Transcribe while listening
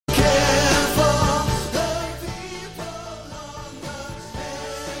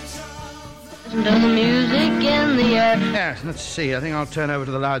Listen to the music in the air. Yes, let's see. I think I'll turn over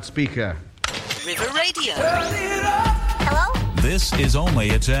to the loudspeaker. River Radio. Hello? This is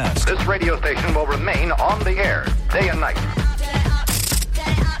only a test. This radio station will remain on the air, day and night.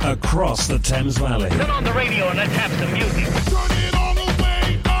 Across the Thames Valley. Turn on the radio and let's have some music. Turn it all the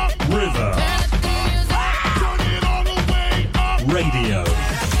way up. River. Turn it all the way up. Radio.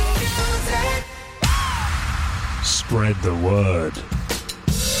 Spread the word.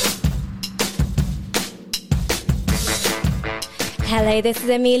 Hello, this is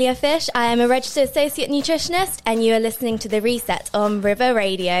Emilia Fish. I am a registered associate nutritionist and you are listening to The Reset on River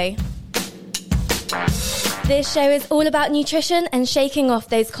Radio. This show is all about nutrition and shaking off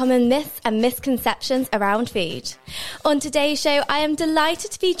those common myths and misconceptions around food. On today's show, I am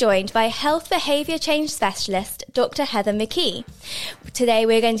delighted to be joined by health behaviour change specialist, Dr. Heather McKee. Today,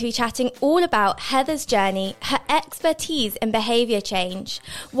 we're going to be chatting all about Heather's journey, her expertise in behaviour change,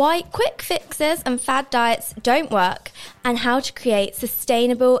 why quick fixes and fad diets don't work, and how to create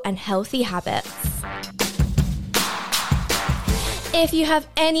sustainable and healthy habits. If you have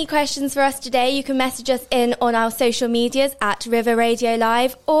any questions for us today, you can message us in on our social medias at River Radio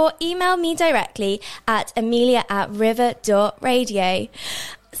Live or email me directly at emilia@river.radio.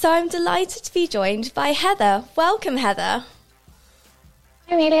 So I'm delighted to be joined by Heather. Welcome, Heather.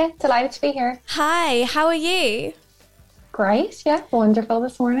 Hi, Emilia. Delighted to be here. Hi, how are you? Great, yeah, wonderful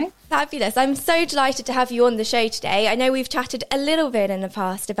this morning. Fabulous. I'm so delighted to have you on the show today. I know we've chatted a little bit in the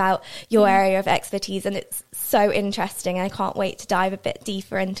past about your area of expertise and it's so interesting. I can't wait to dive a bit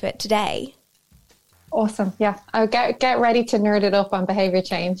deeper into it today. Awesome, yeah. I'll get ready to nerd it up on behaviour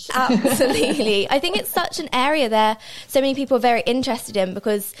change. Absolutely. I think it's such an area there so many people are very interested in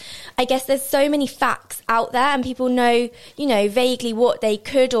because I guess there's so many facts out there and people know, vaguely what they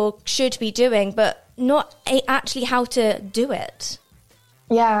could or should be doing, but not actually how to do it.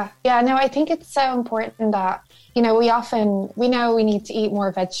 Yeah, no, I think it's so important that, we know we need to eat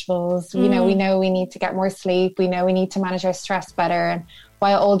more vegetables, we know we need to get more sleep, we know we need to manage our stress better. And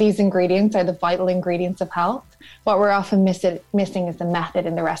while all these ingredients are the vital ingredients of health, what we're often missing is the method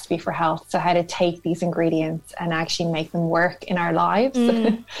in the recipe for health. So how to take these ingredients and actually make them work in our lives.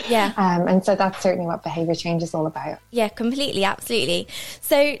 Yeah. And so that's certainly what behaviour change is all about. Yeah, completely. Absolutely.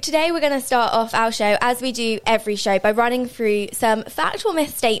 So today we're going to start off our show, as we do every show, by running through some factual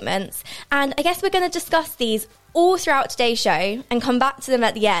myth statements. And I guess we're going to discuss these all throughout today's show and come back to them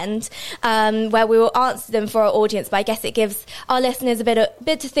at the end where we will answer them for our audience. But I guess it gives our listeners a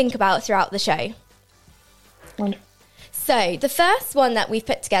bit to think about throughout the show. Wonderful. So the first one that we've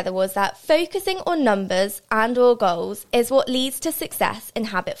put together was that focusing on numbers and or goals is what leads to success in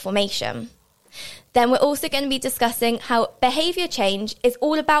habit formation. Then we're also going to be discussing how behaviour change is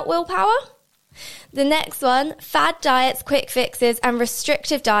all about willpower. The next one, fad diets, quick fixes and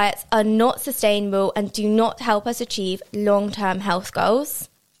restrictive diets are not sustainable and do not help us achieve long-term health goals.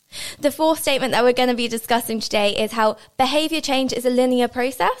 The fourth statement that we're going to be discussing today is how behaviour change is a linear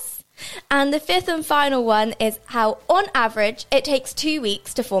process. And the fifth and final one is how, on average, it takes 2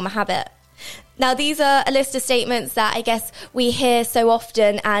 weeks to form a habit. Now, these are a list of statements that I guess we hear so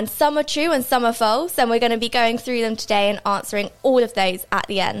often, and some are true and some are false, and we're going to be going through them today and answering all of those at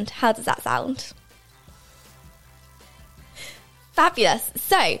the end. How does that sound? Fabulous.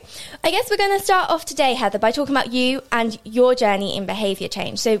 So, I guess we're going to start off today, Heather, by talking about you and your journey in behaviour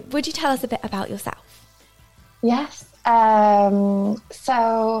change. So, would you tell us a bit about yourself? Yes.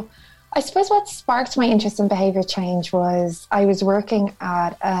 So I suppose what sparked my interest in behaviour change was I was working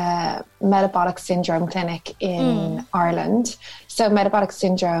at a metabolic syndrome clinic in Ireland. So metabolic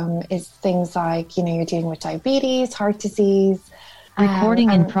syndrome is things like, you're dealing with diabetes, heart disease.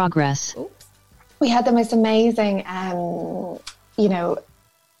 Recording in progress. We had the most amazing,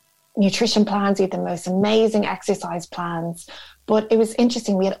 nutrition plans. We had the most amazing exercise plans. But it was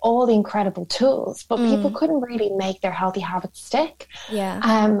interesting. We had all the incredible tools, but people couldn't really make their healthy habits stick. Yeah.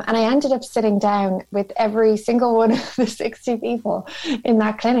 And I ended up sitting down with every single one of the 60 people in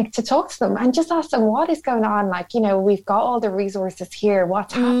that clinic to talk to them and just ask them what is going on. Like, we've got all the resources here.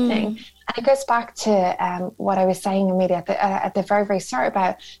 What's happening? And it goes back to what I was saying, Emilia, at the very, very start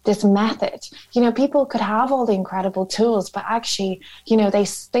about this method. People could have all the incredible tools, but actually,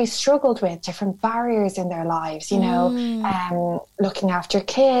 they struggled with different barriers in their lives, looking after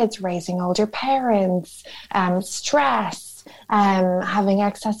kids, raising older parents, stress, habits, having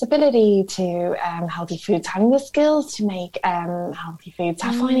accessibility to healthy foods, having the skills to make healthy foods,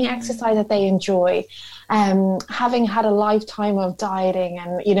 finding exercise that they enjoy, having had a lifetime of dieting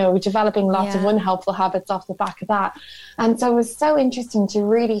and, you know, developing lots of unhelpful habits off the back of that. And so it was so interesting to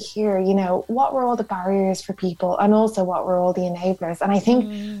really hear, you know, what were all the barriers for people and also what were all the enablers. And I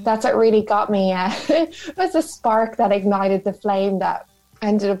think that's what really got me. It was a spark that ignited the flame that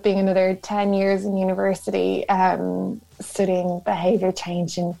ended up being another 10 years in university, studying behaviour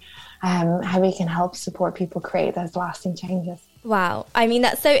change and how we can help support people create those lasting changes. Wow. I mean,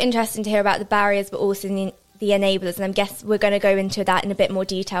 that's so interesting to hear about the barriers, but also the enablers. And I guess we're going to go into that in a bit more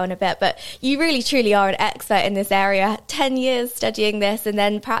detail in a bit. But you really, truly are an expert in this area. 10 years studying this and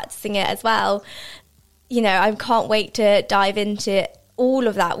then practicing it as well. You know, I can't wait to dive into all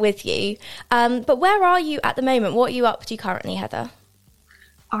of that with you. But where are you at the moment? What are you up to currently, Heather?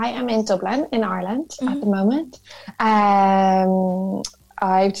 I am in Dublin, in Ireland, at the moment.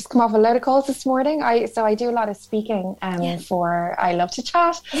 I've just come off a load of calls this morning. I do a lot of speaking I love to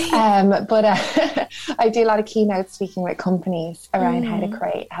chat, but I do a lot of keynote speaking with companies around how to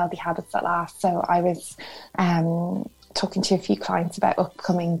create healthy habits that last. So I was talking to a few clients about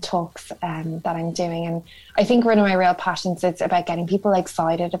upcoming talks that I'm doing. And I think one of my real passions is about getting people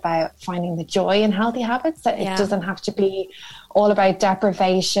excited about finding the joy in healthy habits, that it doesn't have to be all about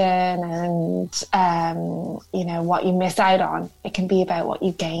deprivation and, you know, what you miss out on. It can be about what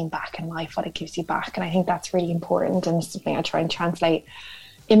you gain back in life, what it gives you back. And I think that's really important and something I try and translate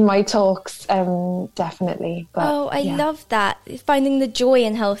in my talks, definitely. But, I love that, finding the joy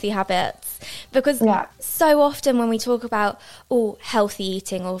in healthy habits, because so often when we talk about healthy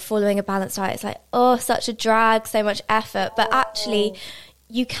eating or following a balanced diet, it's like, such a drag, so much effort. But actually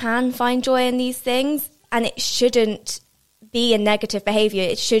you can find joy in these things, and it shouldn't be a negative behaviour.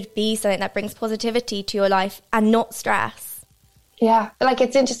 It should be something that brings positivity to your life and not stress. Yeah, like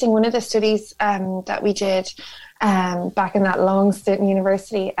it's interesting, one of the studies that we did back in that long stint in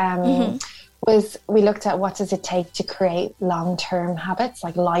university was we looked at what does it take to create long-term habits,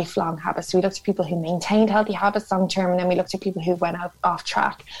 like lifelong habits. So we looked at people who maintained healthy habits long-term, and then we looked at people who went off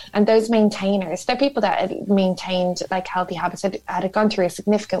track. And those maintainers, they're people that had maintained like healthy habits, had gone through a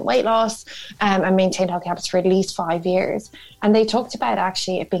significant weight loss and maintained healthy habits for at least 5 years. And they talked about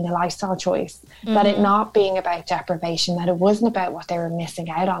actually it being a lifestyle choice, that it not being about deprivation, that it wasn't about what they were missing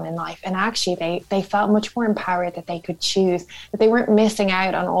out on in life. And actually they felt much more empowered that they could choose, that they weren't missing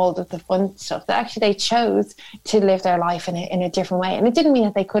out on all of the fun stuff, that actually they chose to live their life in a different way. And it didn't mean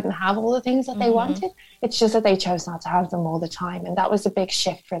that they couldn't have all the things that they wanted. It's just that they chose not to have them all the time. And that was a big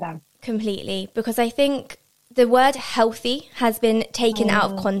shift for them. Completely. Because I think the word healthy has been taken out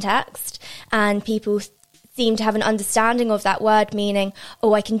of context, and people seem to have an understanding of that word meaning,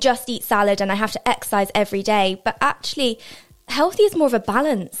 I can just eat salad and I have to exercise every day. But actually, healthy is more of a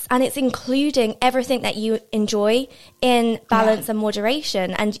balance, and it's including everything that you enjoy in balance and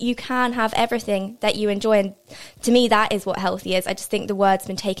moderation, and you can have everything that you enjoy. And to me, that is what healthy is. I just think the word's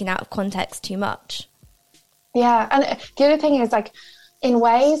been taken out of context too much. Yeah, and the other thing is, like, in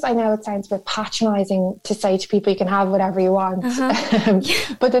ways, I know it sounds a bit patronising to say to people you can have whatever you want.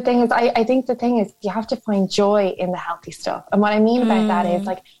 But the thing is, I think the thing is you have to find joy in the healthy stuff. And what I mean about that is,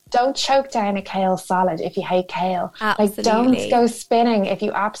 like, don't choke down a kale salad if you hate kale. Absolutely. Like, don't go spinning if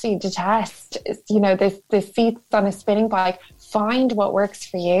you absolutely detest, you know, the seats on a spinning bike. Find what works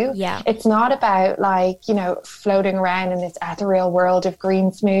for you. Yeah. It's not about, like, you know, floating around in this ethereal world of green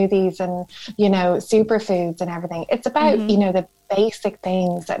smoothies and, you know, superfoods and everything. It's about, you know, the basic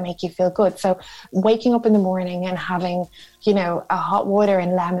things that make you feel good. So waking up in the morning and having, you know, a hot water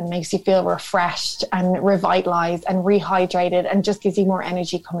and lemon makes you feel refreshed and revitalized and rehydrated and just gives you more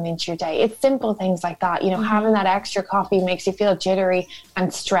energy coming into your day. It's simple things like that. You know, having that extra coffee makes you feel jittery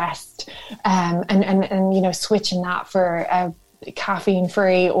and stressed, and you know, switching that for a caffeine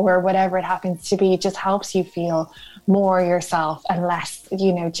free or whatever it happens to be just helps you feel more yourself and less,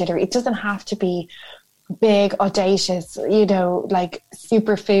 you know, jittery. It doesn't have to be big, audacious, you know, like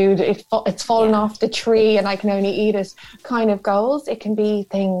superfood, it's fallen off the tree and I can only eat it kind of goals. It can be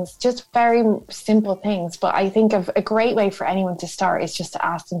things, just very simple things. But I think of a great way for anyone to start is just to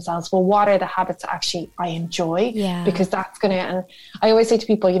ask themselves, well, what are the habits actually I enjoy? Because that's going to, and I always say to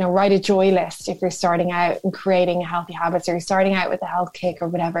people, you know, write a joy list if you're starting out and creating healthy habits, or you're starting out with a health kick or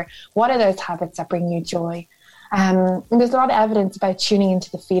whatever. What are those habits that bring you joy? And there's a lot of evidence about tuning into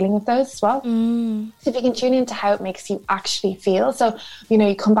the feeling of those as well. So if you can tune into how it makes you actually feel. So, you know,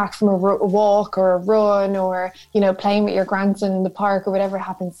 you come back from a walk or a run or, you know, playing with your grandson in the park or whatever it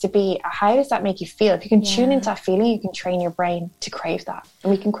happens to be. How does that make you feel? If you can tune into that feeling, you can train your brain to crave that.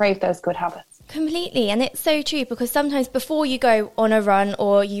 And we can crave those good habits. Completely. And it's so true, because sometimes before you go on a run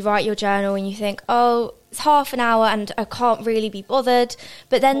or you write your journal and you think, oh, it's half an hour and I can't really be bothered.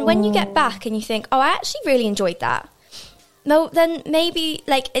 But then when you get back and you think, oh, I actually really enjoyed that. Well, then maybe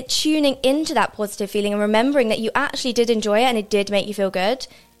tuning into that positive feeling and remembering that you actually did enjoy it and it did make you feel good.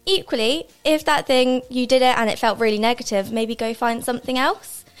 Equally, if that thing, you did it and it felt really negative, maybe go find something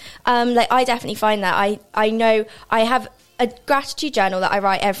else. I definitely find that. I know I have a gratitude journal that I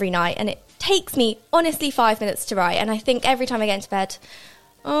write every night, and it takes me, honestly, 5 minutes to write. And I think every time I get into bed,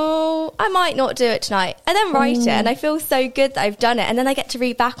 oh, I might not do it tonight. And then write it, and I feel so good that I've done it. And then I get to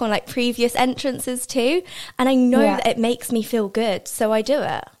read back on previous entrances too. And I know that it makes me feel good, so I do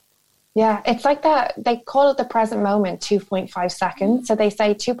it. Yeah, it's like that. They call it the present moment, 2.5 seconds. So they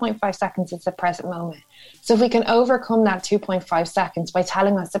say 2.5 seconds is the present moment. So if we can overcome that 2.5 seconds by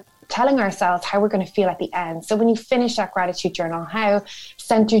telling ourselves how we're going to feel at the end. So when you finish that gratitude journal, how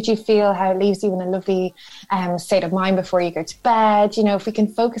centered you feel, how it leaves you in a lovely state of mind before you go to bed. If we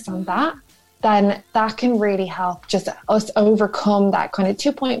can focus on that, then that can really help just us overcome that kind of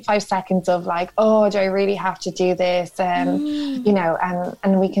 2.5 seconds of oh, do I really have to do this? And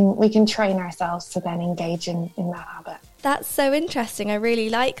we can train ourselves to then engage in that habit. That's so interesting. I really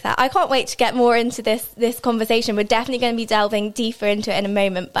like that. I can't wait to get more into this conversation. We're definitely going to be delving deeper into it in a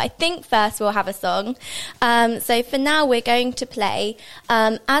moment. But I think first we'll have a song. So for now, we're going to play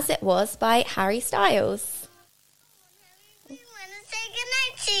As It Was by Harry Styles. We want to say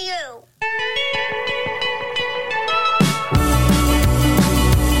goodnight to you.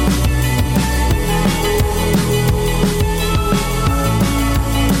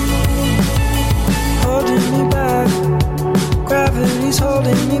 Holding me back, gravity's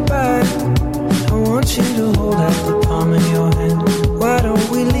holding me back. I want you to hold out the palm of your hand. Why don't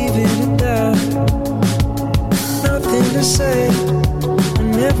we leave it at that? Nothing to say,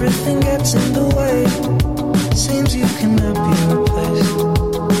 and everything gets in the way. Seems you cannot be replaced,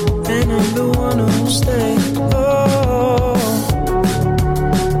 and I'm the one who'll stay. Oh,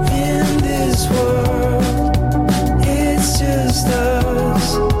 in this world, it's just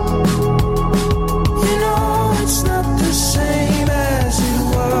us. You know it's not the same as it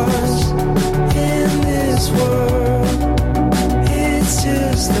was. In this world, it's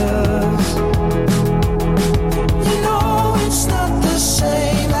just us. You know it's not the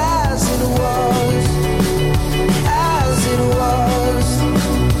same as it was. As it was.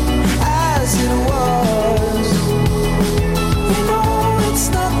 As it was. You know it's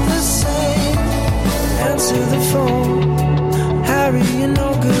not the same. Answer the phone. Harry, you're no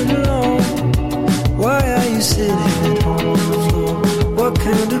good alone. Why are you sitting at home on the floor? What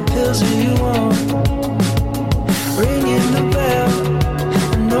kind of pills are you on? Ringing the bell,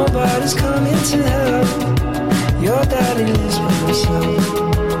 and nobody's coming to help. Your daddy lives by himself.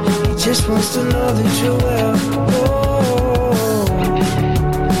 He just wants to know that you're well. Oh,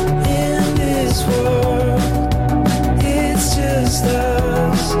 in this world, it's just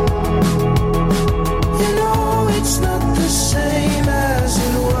us. You know it's not the same as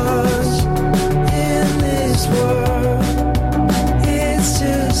it was. In this world, it's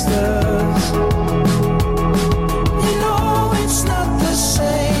just us. You know it's not the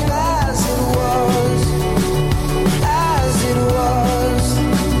same as it was. As it was.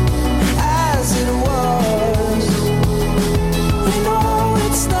 As it was. You know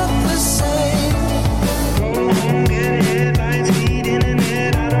it's not the same. Go home, get headlines, feed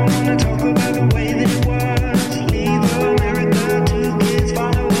internet. I don't wanna talk about the way that it was. Leave America, 2 kids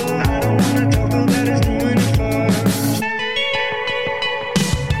follow her. I don't wanna talk about us doing it first.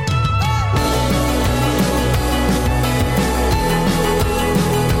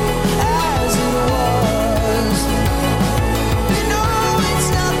 As it was. You know it's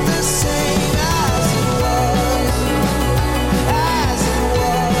not the same as it was. As it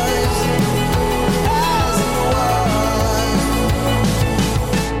was. As it was.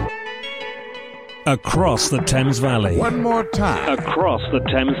 Across the Thames Valley. One more time. Across the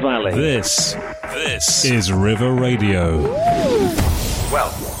Thames Valley. This is River Radio.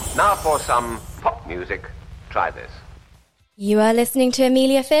 Well, now for some pop music. Try this. You are listening to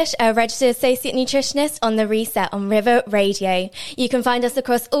Emilia Fish, a registered associate nutritionist on The Reset on River Radio. You can find us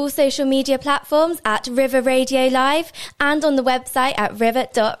across all social media platforms at River Radio Live and on the website at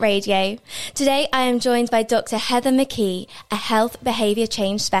river.radio. Today I am joined by Dr. Heather McKee, a health behaviour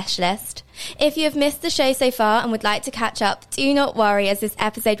change specialist. If you have missed the show so far and would like to catch up, do not worry, as this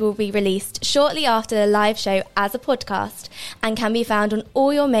episode will be released shortly after the live show as a podcast and can be found on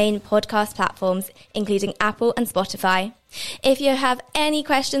all your main podcast platforms, including Apple and Spotify. If you have any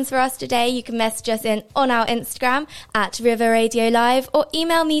questions for us today, you can message us in on our Instagram at River Radio Live or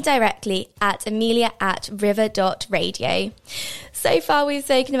email me directly at emilia@river.radio. So far, we've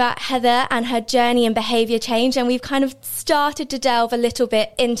spoken about Heather and her journey in behaviour change, and we've kind of started to delve a little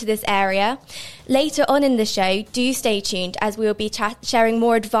bit into this area. Later on in the show, do stay tuned as we'll be sharing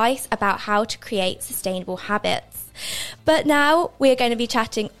more advice about how to create sustainable habits. But now we're going to be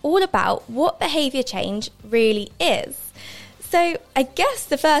chatting all about what behaviour change really is. So I guess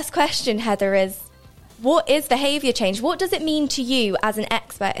the first question, Heather, is what is behaviour change? What does it mean to you as an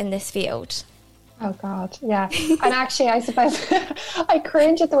expert in this field? Oh God, yeah. And actually, I suppose I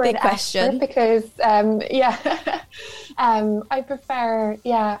cringe at the word expert because, I prefer,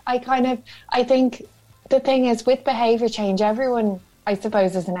 I think the thing is with behaviour change, everyone, I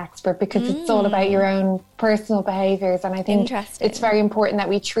suppose, is an expert because it's all about your own personal behaviours. And I think it's very important that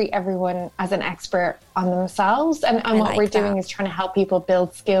we treat everyone as an expert on themselves. And what we're doing is trying to help people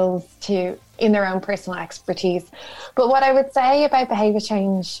build skills in their own personal expertise. But what I would say about behaviour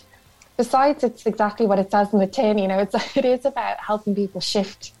change, besides it's exactly what it says in the tin, it is about helping people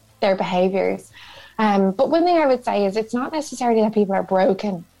shift their behaviours. But one thing I would say is it's not necessarily that people are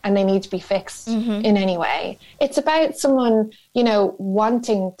broken and they need to be fixed in any way. It's about someone,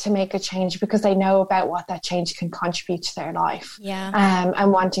 wanting to make a change because they know about what that change can contribute to their life.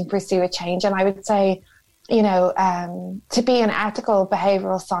 And wanting to pursue a change. And I would say, to be an ethical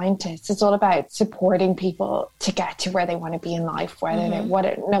behavioural scientist, it's all about supporting people to get to where they want to be in life,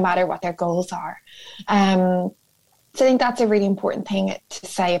 no matter what their goals are. So I think that's a really important thing to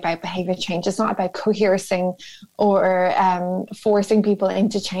say about behaviour change. It's not about coercing or forcing people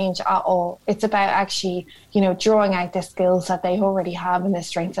into change at all. It's about actually, drawing out the skills that they already have and the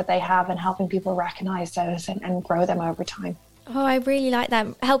strengths that they have and helping people recognise those and grow them over time. Oh, I really like that.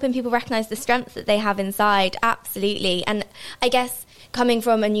 Helping people recognise the strengths that they have inside. Absolutely. And I guess coming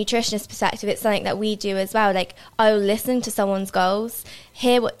from a nutritionist perspective, it's something that we do as well. Like, I'll listen to someone's goals,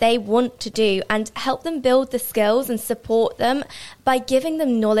 hear what they want to do, and help them build the skills and support them by giving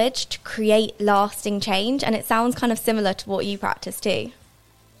them knowledge to create lasting change. And it sounds kind of similar to what you practice too.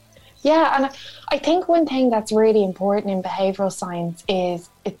 Yeah, and I think one thing that's really important in behavioural science is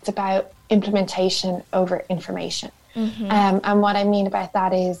it's about implementation over information. And what I mean about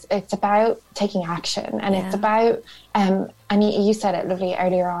that is it's about taking action, and it's about and you said it lovely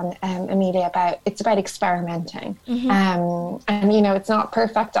earlier on, Emilia, about it's about experimenting. And it's not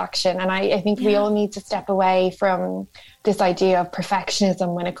perfect action, and I think we all need to step away from this idea of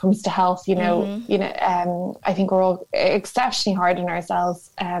perfectionism when it comes to health. I think we're all exceptionally hard on ourselves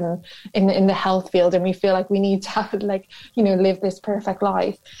in the health field, and we feel like we need to have live this perfect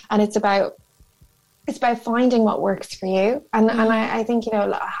life. And it's about finding what works for you. And I think,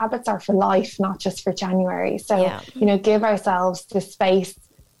 habits are for life, not just for January. So, give ourselves the space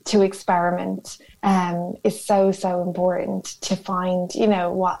to experiment is so, so important to find,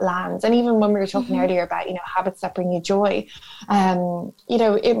 what lands. And even when we were talking earlier about, habits that bring you joy,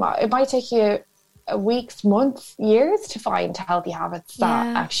 it might take you weeks, months, years to find healthy habits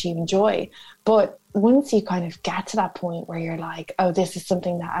that actually you enjoy. But once you kind of get to that point where you're like, oh, this is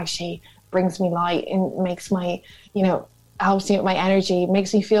something that actually brings me light and makes my, helps me with my energy,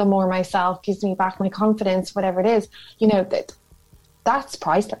 makes me feel more myself, gives me back my confidence, whatever it is, that's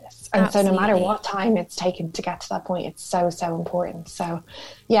priceless. And so no matter what time it's taken to get to that point, it's so, so important. So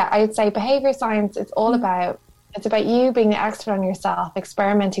yeah, I would say behaviour science, it's all about, it's about you being the expert on yourself,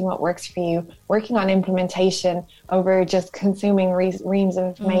 experimenting what works for you, working on implementation over just consuming reams of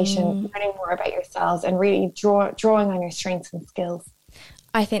information, learning more about yourselves and really drawing on your strengths and skills.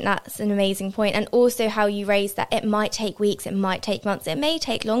 I think that's an amazing point. And also how you raise that it might take weeks, it might take months, it may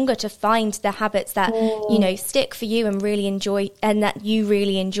take longer to find the habits that, stick for you and really enjoy, and that you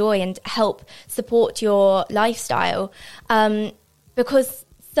really enjoy and help support your lifestyle. Because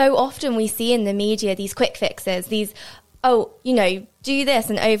so often we see in the media these quick fixes, these, do this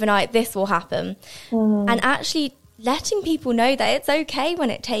and overnight this will happen. And actually letting people know that it's okay when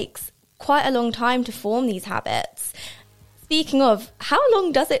it takes quite a long time to form these habits. Speaking of, how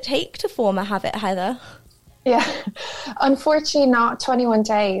long does it take to form a habit, Heather? Yeah, unfortunately not 21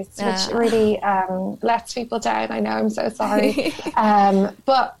 days, which really lets people down. I know, I'm so sorry.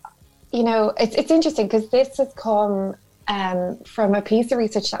 But, it's interesting because this has come from a piece of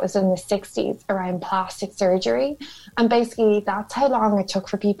research that was in the 60s around plastic surgery. And basically that's how long it took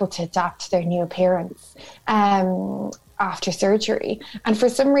for people to adapt to their new appearance after surgery. And for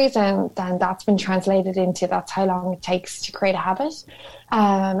some reason, then that's been translated into that's how long it takes to create a habit.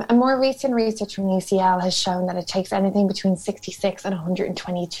 And more recent research from UCL has shown that it takes anything between 66 and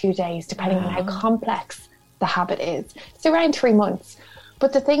 122 days, depending on how complex the habit is. It's around 3 months.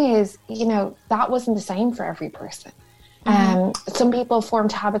 But the thing is, you know, that wasn't the same for every person. Some people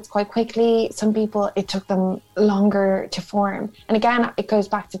formed habits quite quickly. Some people, it took them longer to form. And again, it goes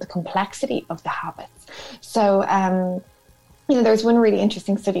back to the complexity of the habits. So, you know, there's one really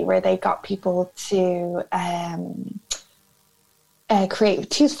interesting study where they got people to create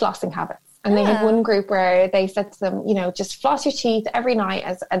tooth flossing habits. And they had one group where they said to them, you know, just floss your teeth every night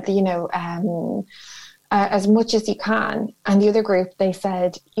as you know, as much as you can. And the other group, they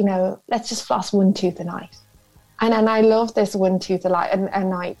said, you know, let's just floss one tooth a night. And I love this one tooth a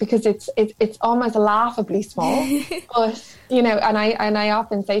night because it's almost laughably small. But, you know, and I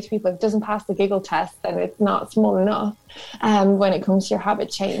often say to people, if it doesn't pass the giggle test, then it's not small enough when it comes to your habit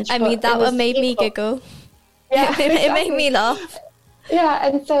change. I mean, that one made me giggle. Yeah, exactly. It made me laugh. Yeah,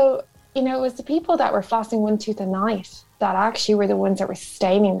 and so, you know, it was the people that were flossing one tooth a night that actually were the ones that were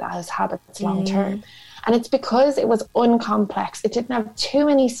sustaining those habits long term. And it's because it was uncomplex. It didn't have too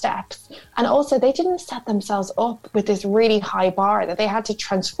many steps. And also they didn't set themselves up with this really high bar that they had to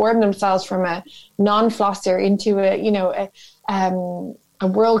transform themselves from a non-flosser into a, you know, a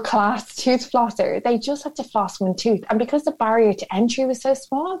world-class tooth flosser. They just had to floss one tooth. And because the barrier to entry was so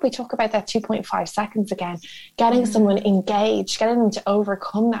small, we talk about that 2.5 seconds again, getting someone engaged, getting them to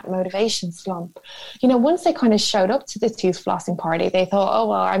overcome that motivation slump. You know, once they kind of showed up to the tooth flossing party, they thought, oh,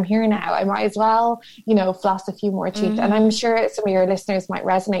 well, I'm here now. I might as well, you know, floss a few more teeth. And I'm sure some of your listeners might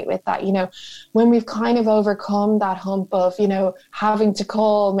resonate with that. You know, when we've kind of overcome that hump of, you know, having to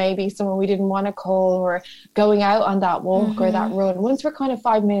call maybe someone we didn't want to call or going out on that walk or that run, once we're kind of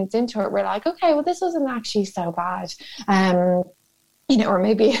 5 minutes into it, we're like, okay, well, this wasn't actually so bad. You know, or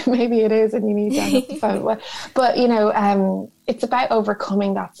maybe it is and you need to hang up the phone. But you know, it's about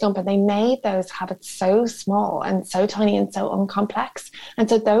overcoming that slump. And they made those habits so small and so tiny and so uncomplex. And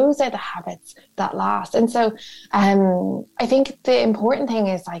so those are the habits that last. And so I think the important thing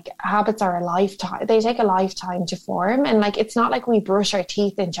is, like, habits are a lifetime. They take a lifetime to form. And like, it's not like we brush our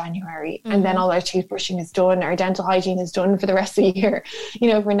teeth in January and then all our toothbrushing is done, our dental hygiene is done for the rest of the year. You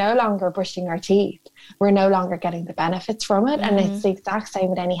know, if we're no longer brushing our teeth, we're no longer getting the benefits from it. And it's the exact same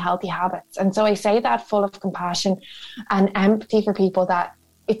with any healthy habits. And so I say that full of compassion and empathy for people, that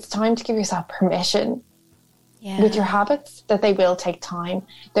it's time to give yourself permission with your habits, that they will take time.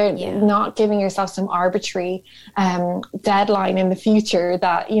 They're not giving yourself some arbitrary deadline in the future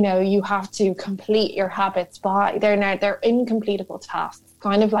that, you know, you have to complete your habits by. They're incompletable tasks.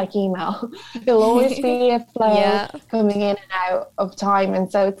 Kind of like email. There'll always be a flow coming in and out of time.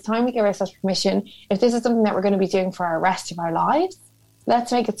 And so it's time to give ourselves permission. If this is something that we're going to be doing for our rest of our lives,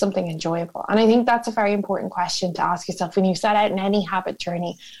 let's make it something enjoyable. And I think that's a very important question to ask yourself when you set out in any habit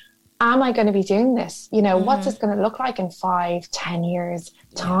journey. Am I going to be doing this? You know, what's this going to look like in 5-10 years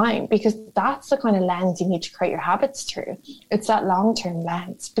time? Because that's the kind of lens you need to create your habits through. It's that long-term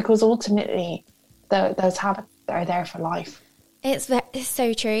lens, because ultimately those habits are there for life. It's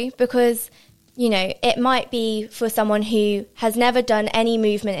so true, because, you know, it might be for someone who has never done any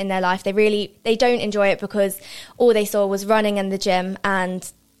movement in their life. They don't enjoy it because all they saw was running in the gym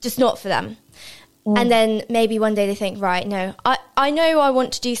and just not for them. And then maybe one day they think, right, no, I know I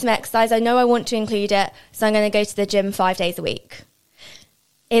want to do some exercise. I know I want to include it. So I'm going to go to the gym 5 days a week.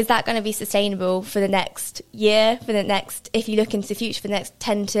 Is that going to be sustainable for the next year, if you look into the future, for the next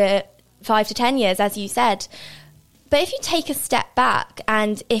 5 to 10 years, as you said? But if you take a step back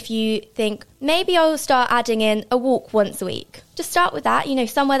and if you think, maybe I'll start adding in a walk once a week, just start with that, you know,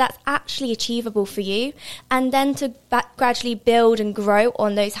 somewhere that's actually achievable for you, and then to gradually build and grow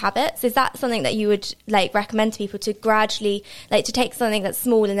on those habits. Is that something that you would like recommend to people, to gradually, like, to take something that's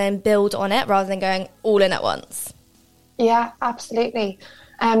small and then build on it rather than going all in at once? Yeah, absolutely.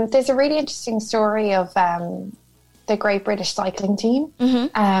 There's a really interesting story of the Great British Cycling Team.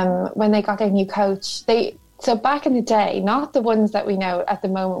 When they got their new coach, so back in the day, not the ones that we know at the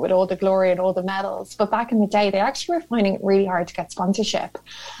moment with all the glory and all the medals, but back in the day, they actually were finding it really hard to get sponsorship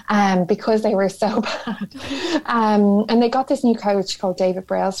because they were so bad. And they got this new coach called David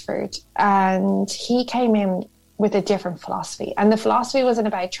Brailsford, and he came in with a different philosophy. And the philosophy wasn't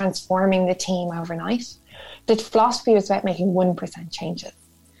about transforming the team overnight. The philosophy was about making 1% changes.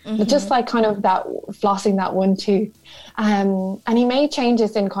 Just like kind of that flossing that one tooth. And he made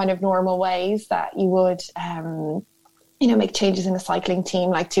changes in kind of normal ways that you would, you know, make changes in a cycling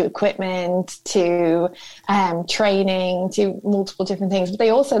team, like to equipment, to training, to multiple different things. But they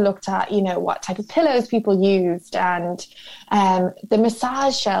also looked at, you know, what type of pillows people used, and the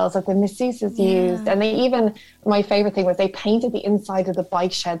massage shells that the masseuses used. And they even, my favorite thing was, they painted the inside of the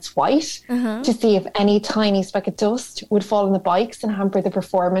bike sheds white to see if any tiny speck of dust would fall on the bikes and hamper the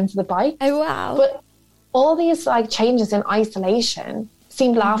performance of the bike. Oh, wow. But all these like changes in isolation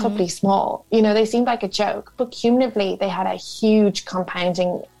seemed laughably small. You know, they seemed like a joke, but cumulatively they had a huge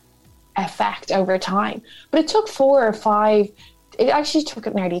compounding effect over time. But it took 4 or 5, it actually took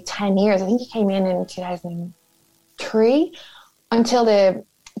it nearly 10 years. I think he came in 2003 until the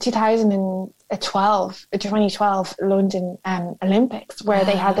 2012 London Olympics, where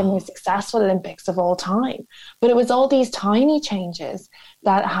they had the most successful Olympics of all time. But it was all these tiny changes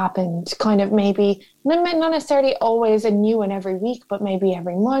that happened, kind of maybe not necessarily always a new one every week, but maybe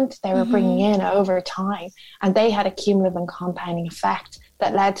every month they were bringing in over time, and they had a cumulative and compounding effect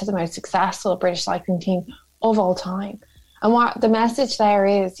that led to the most successful British cycling team of all time. And what the message there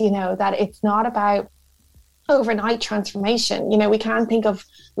is, you know, that it's not about overnight transformation. You know, we can't think of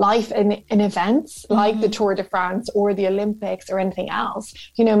life in events like the Tour de France or the Olympics or anything else.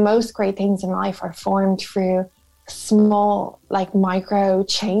 You know, most great things in life are formed through small, like micro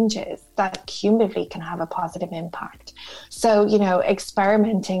changes that cumulatively can have a positive impact. So, you know,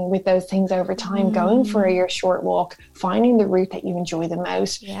 experimenting with those things over time, going for your short walk, finding the route that you enjoy the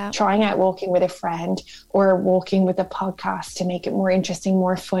most, trying out walking with a friend or walking with a podcast to make it more interesting,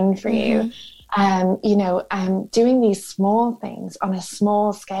 more fun for you. You know, doing these small things on a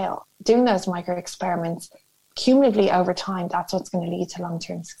small scale, doing those micro experiments cumulatively over time, that's what's going to lead to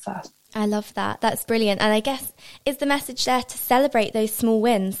long-term success. I love that. That's brilliant. And I guess is the message there to celebrate those small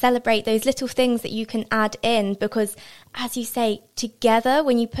wins, celebrate those little things that you can add in, because as you say, together,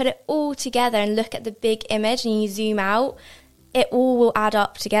 when you put it all together and look at the big image and you zoom out, it all will add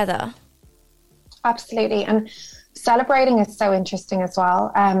up together. Absolutely. And celebrating is so interesting as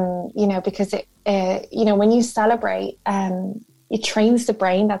well, you know, because it, you know, when you celebrate, it trains the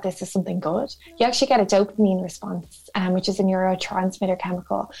brain that this is something good. You actually get a dopamine response, which is a neurotransmitter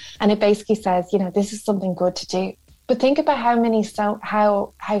chemical. And it basically says, you know, this is something good to do. But think about how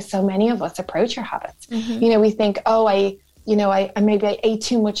so many of us approach our habits. You know, we think, oh, I maybe I ate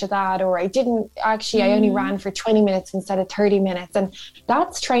too much of that, or I didn't actually, I only ran for 20 minutes instead of 30 minutes. And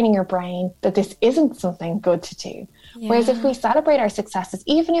that's training your brain that this isn't something good to do. Whereas if we celebrate our successes,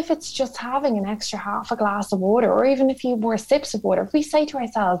 even if it's just having an extra half a glass of water, or even a few more sips of water, if we say to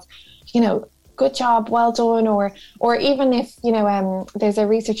ourselves, you know, good job, well done, or even if, you know, there's a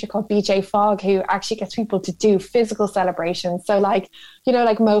researcher called BJ Fogg who actually gets people to do physical celebrations. So like, you know,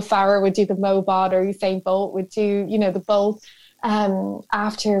 like Mo Farah would do the Mo Bod, or Usain Bolt would do, you know, the Bolt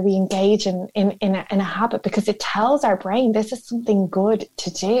after we engage in a habit, because it tells our brain this is something good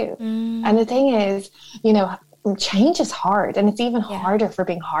to do. And the thing is, you know, change is hard, and it's even harder for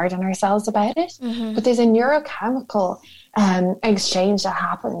being hard on ourselves about it. But there's a neurochemical exchange that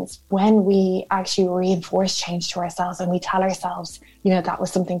happens when we actually reinforce change to ourselves and we tell ourselves, you know, that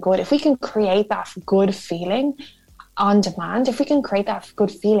was something good. If we can create that good feeling on demand, if we can create that good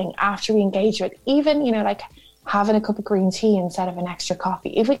feeling after we engage with, even, you know, like having a cup of green tea instead of an extra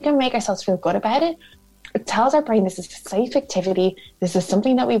coffee, if we can make ourselves feel good about it, it tells our brain this is a safe activity, this is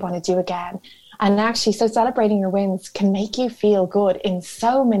something that we want to do again. And actually, so celebrating your wins can make you feel good in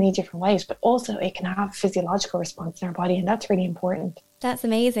so many different ways, but also it can have a physiological response in our body, and that's really important. That's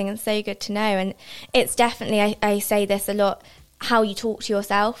amazing and so good to know. And it's definitely, I say this a lot, how you talk to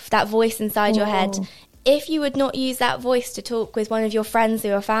yourself, that voice inside your head. If you would not use that voice to talk with one of your friends or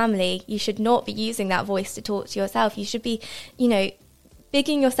your family, you should not be using that voice to talk to yourself. You should be, you know,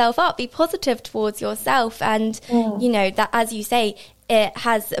 bigging yourself up, be positive towards yourself. And, you know, that, as you say, it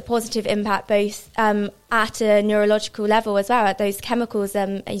has a positive impact both at a neurological level as well, at those chemicals,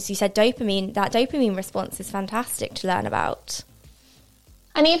 as you said, dopamine. That dopamine response is fantastic to learn about.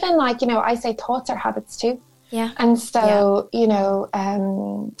 And even like, you know, I say thoughts are habits too. Yeah. And so, you know,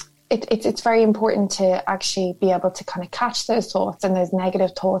 it's very important to actually be able to kind of catch those thoughts and those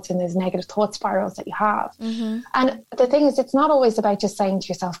negative thoughts and those negative thought spirals that you have. And the thing is, it's not always about just saying to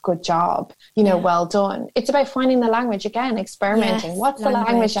yourself, good job, you know, well done. It's about finding the language, again, experimenting. What's the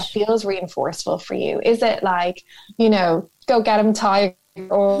language that feels reinforceful for you? Is it like, you know, go get him, Tiger,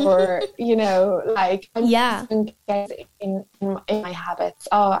 or, you know, like, in my habits.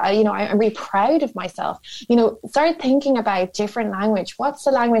 You know, I'm really proud of myself. You know, start thinking about different language. What's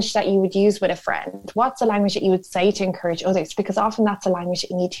the language that you would use with a friend? What's the language that you would say to encourage others? Because often that's a language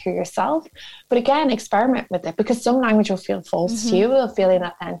that you need to hear yourself. But again, experiment with it, because some language will feel false to you, will feel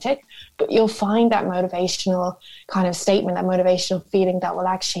inauthentic, but you'll find that motivational kind of statement, that motivational feeling that will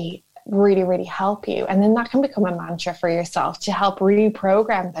actually really, really help you. And then that can become a mantra for yourself to help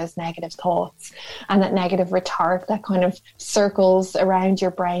reprogram those negative thoughts and that negative rhetoric that kind of circles around your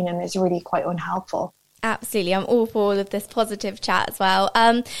brain and is really quite unhelpful. Absolutely. I'm all for all of this positive chat as well.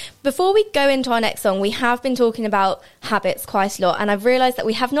 Before we go into our next song, we have been talking about habits quite a lot, and I've realised that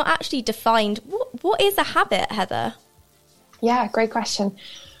we have not actually defined what is a habit, Heather? Yeah, great question.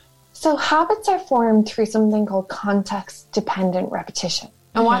 So habits are formed through something called context-dependent repetition.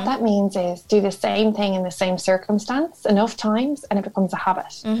 And what that means is do the same thing in the same circumstance enough times and it becomes a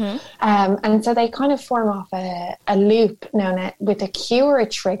habit. And so they kind of form off a loop known with a cue or a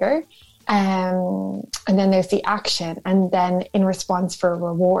trigger. And then there's the action and then in response for a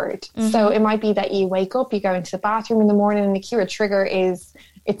reward. So it might be that you wake up, you go into the bathroom in the morning and the cue or trigger is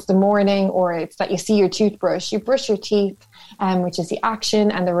it's the morning, or it's that you see your toothbrush, you brush your teeth, which is the action,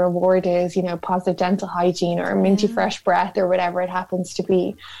 and the reward is, you know, positive dental hygiene or minty fresh breath or whatever it happens to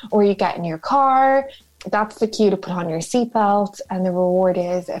be. Or you get in your car, that's the cue to put on your seatbelt, and the reward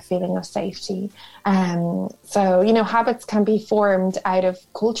is a feeling of safety. So, you know, habits can be formed out of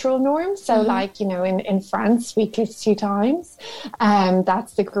cultural norms. So like, you know, in France, we kiss 2 times.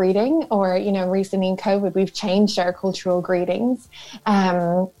 That's the greeting. Or, you know, recently in COVID, we've changed our cultural greetings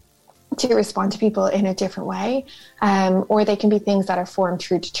to respond to people in a different way. Or they can be things that are formed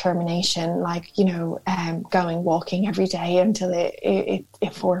through determination, like, you know, walking every day until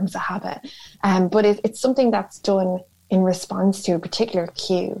it forms a habit. But it's something that's done in response to a particular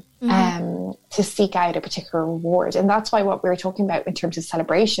cue, to seek out a particular reward. And that's why what we were talking about in terms of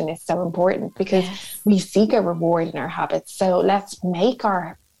celebration is so important, because we seek a reward in our habits. So let's make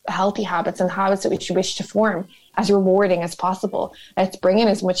our healthy habits and habits that we wish to form as rewarding as possible. Let's bring in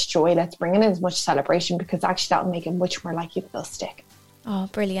as much joy, let's bring in as much celebration, because actually that will make it much more likely that they'll stick. Oh,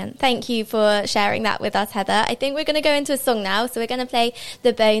 brilliant. Thank you for sharing that with us, Heather. I think we're going to go into a song now. So we're going to play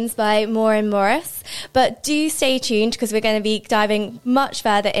The Bones by Moore & Morris. But do stay tuned, because we're going to be diving much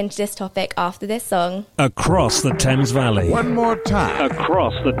further into this topic after this song. Across the Thames Valley. One more time.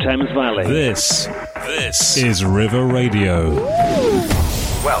 Across the Thames Valley. This is River Radio.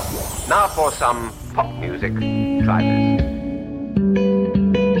 Well, now for some pop music. Try this.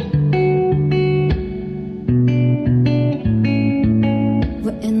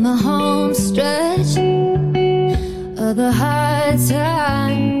 In the home stretch of the hard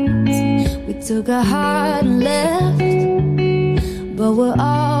times, we took a hard left, but we're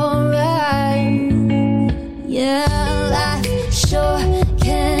alright. Yeah, life sure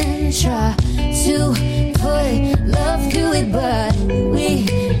can try to put love to it, but we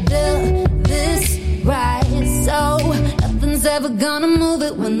built this right, so nothing's ever gonna move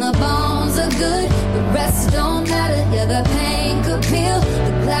it. When the bones are good, the rest don't matter. Yeah, the pain could peel,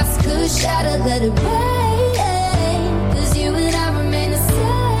 the glass could shatter. Let it rain, 'cause you and I remain the same.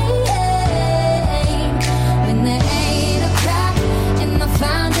 When there ain't a crack in the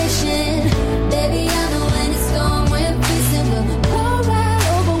foundation, baby, I know when it's storm we're facing, we'll go right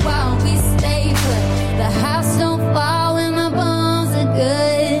over while we stay put. The house don't fall when the bones are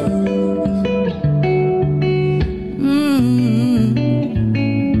good.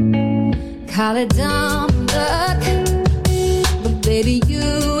 Call it dumb luck, but baby,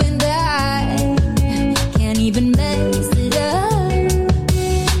 you and I can't even mess it up.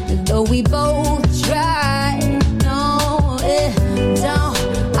 Though we both try, no, it don't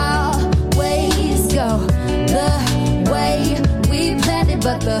always go the way we planned it.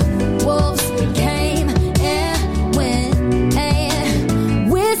 But the wolves came and went,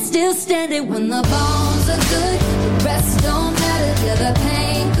 and we're still standing. When the bones are good, the rest don't matter. Yeah, the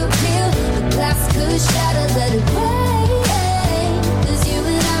pain could peel, the glass could shatter. Let it rain, 'cause you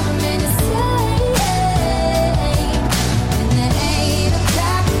and I remain the same. And there ain't a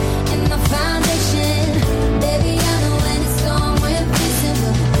crack in the foundation, baby, I know when it's storm we're facing,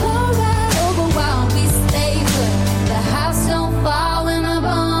 we'll go right over while we stay put. The house don't fall when the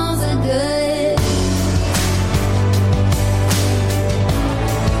bones are good.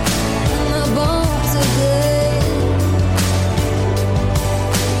 When the bones are good.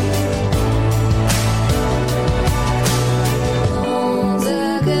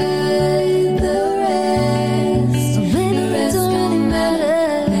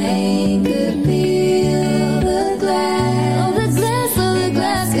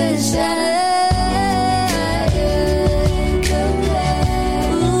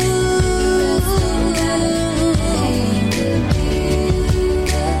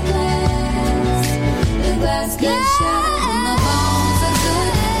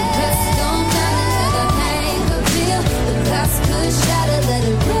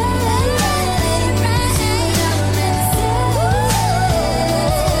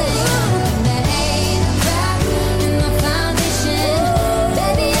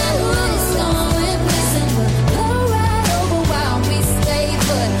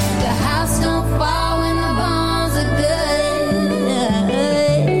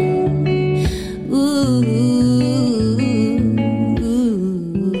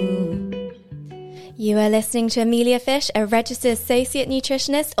 You are listening to Emilia Fish, a registered associate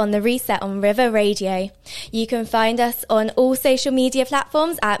nutritionist on The Reset on River Radio. You can find us on all social media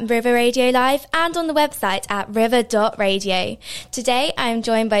platforms at River Radio Live and on the website at river.radio. Today I am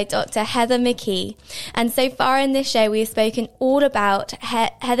joined by Dr. Heather McKee, and so far in this show we have spoken all about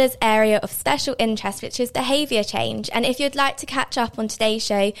Heather's area of special interest, which is behaviour change. And if you'd like to catch up on today's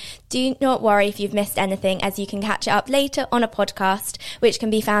show, do not worry if you've missed anything, as you can catch it up later on a podcast, which can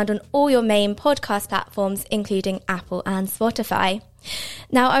be found on all your main podcast platforms, including Apple and Spotify.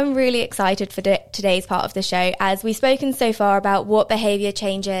 Now, I'm really excited for today's part of the show, as we've spoken so far about what behaviour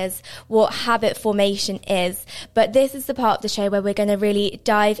change is, what habit formation is, but this is the part of the show where we're going to really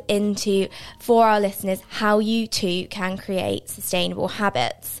dive into, for our listeners, how you too can create sustainable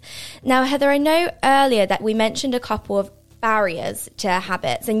habits. Now, Heather, I know earlier that we mentioned a couple of barriers to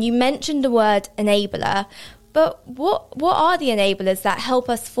habits, and you mentioned the word enabler. But what are the enablers that help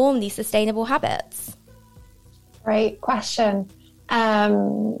us form these sustainable habits? Great question.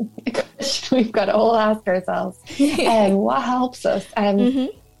 We've got to all ask ourselves, what helps us? And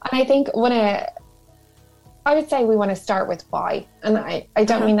I think I would say we want to start with why. And I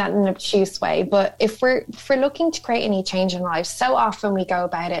don't mean that in an obtuse way, but if we're looking to create any change in life, so often we go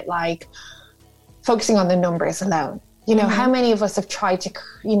about it like focusing on the numbers alone. You know, how many of us have tried to,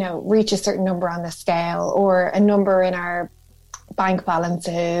 reach a certain number on the scale, or a number in our bank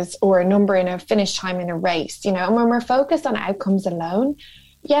balances, or a number in a finish time in a race, and when we're focused on outcomes alone,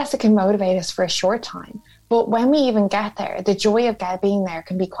 yes, it can motivate us for a short time. But when we even get there, the joy of being there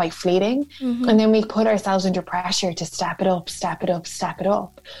can be quite fleeting. And then we put ourselves under pressure to step it up.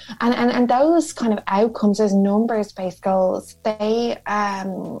 And those kind of outcomes, those numbers-based goals, they're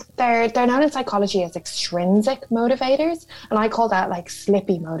known in psychology as extrinsic motivators. And I call that like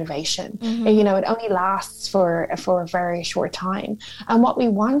slippy motivation. And, it only lasts for a very short time. And what we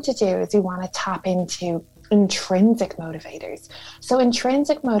want to do is we want to tap into intrinsic motivators. So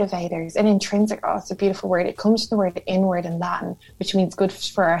intrinsic motivators, and intrinsic, it's a beautiful word. It comes from the word inward in Latin, which means good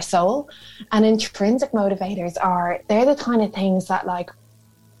for our soul. And intrinsic motivators they're the kind of things that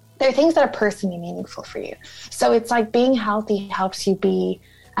they're things that are personally meaningful for you. So it's like being healthy helps you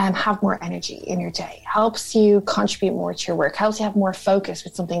have more energy in your day, helps you contribute more to your work, helps you have more focus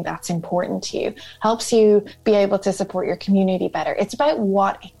with something that's important to you, helps you be able to support your community better. It's about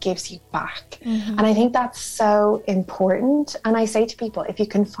what it gives you back. And I think that's so important. And I say to people, if you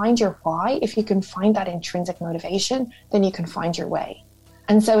can find your why, if you can find that intrinsic motivation, then you can find your way.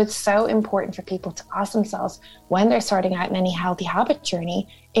 And so it's so important for people to ask themselves when they're starting out in any healthy habit journey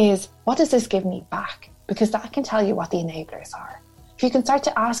is, what does this give me back? Because that can tell you what the enablers are. If you can start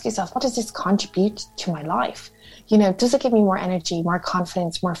to ask yourself, what does this contribute to my life? Does it give me more energy, more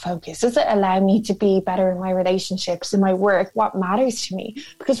confidence, more focus? Does it allow me to be better in my relationships, in my work? What matters to me?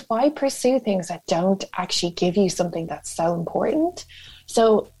 Because why pursue things that don't actually give you something that's so important?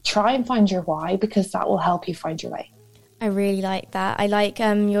 So try and find your why, because that will help you find your way. I really like that. I like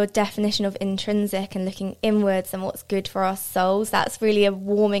your definition of intrinsic and looking inwards and what's good for our souls. That's really a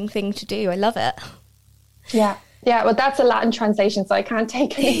warming thing to do. I love it. Yeah, well, that's a Latin translation, so I can't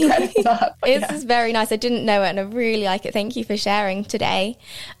take any credit for that. This is very nice. I didn't know it, and I really like it. Thank you for sharing today.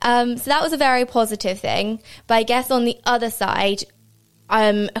 So that was a very positive thing. But I guess on the other side,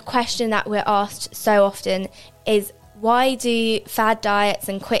 a question that we're asked so often is, why do fad diets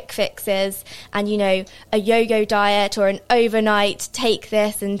and quick fixes and, a yo-yo diet or an overnight take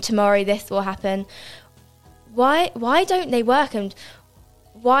this and tomorrow this will happen, why don't they work? And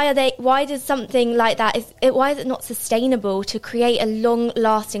why does something like that, why is it not sustainable to create a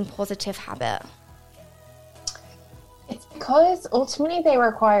long-lasting positive habit? It's because ultimately they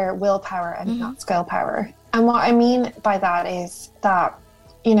require willpower and not skill power. And what I mean by that is that,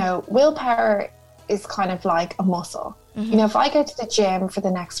 willpower is kind of like a muscle. If I go to the gym for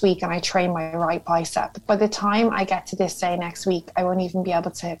the next week and I train my right bicep, by the time I get to this day next week, I won't even be able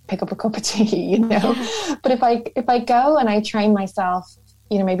to pick up a cup of tea, But if I go and I train myself,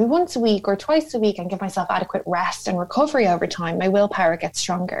 maybe once a week or twice a week, and give myself adequate rest and recovery over time, my willpower gets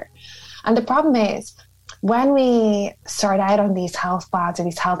stronger. And the problem is, when we start out on these health fads or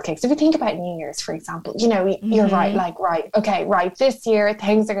these health kicks, if you think about New Year's, for example, you're right, this year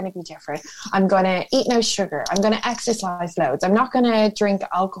things are going to be different. I'm going to eat no sugar. I'm going to exercise loads. I'm not going to drink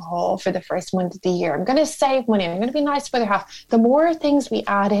alcohol for the first month of the year. I'm going to save money. I'm going to be nice to other half. The more things we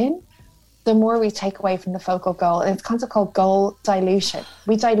add in, the more we take away from the focal goal. And it's a concept called goal dilution.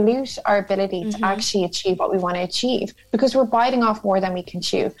 We dilute our ability to actually achieve what we want to achieve because we're biting off more than we can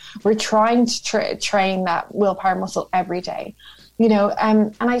chew. We're trying to train that willpower muscle every day.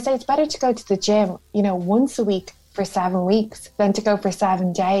 And I say it's better to go to the gym, once a week for 7 weeks, then to go for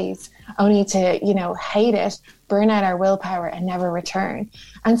 7 days, only to, hate it, burn out our willpower and never return.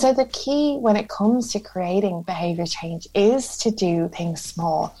 And so the key when it comes to creating behavior change is to do things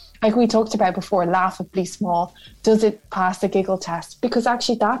small. Like we talked about before, laughably small. Does it pass the giggle test? Because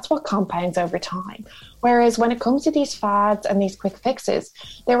actually that's what compounds over time. Whereas when it comes to these fads and these quick fixes,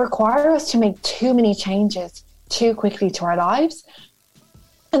 they require us to make too many changes too quickly to our lives.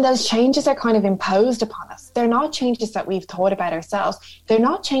 And those changes are kind of imposed upon us. They're not changes that we've thought about ourselves. They're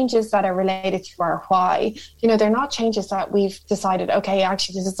not changes that are related to our why. They're not changes that we've decided, okay,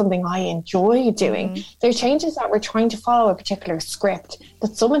 actually, this is something I enjoy doing. They're changes that we're trying to follow a particular script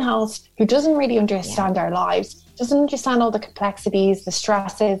that someone else who doesn't really understand our lives, doesn't understand all the complexities, the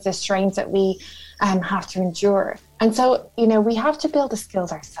stresses, the strains that we have to endure. And so, we have to build the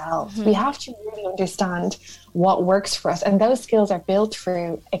skills ourselves. We have to really understand what works for us. And those skills are built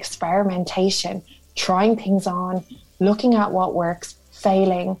through experimentation, trying things on, looking at what works,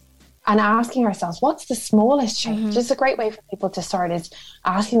 failing, and asking ourselves, what's the smallest change? Just a great way for people to start is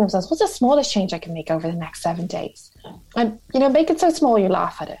asking themselves, what's the smallest change I can make over the next 7 days? And, make it so small you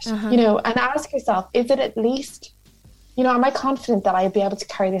laugh at it, and ask yourself, is it at least, am I confident that I'll be able to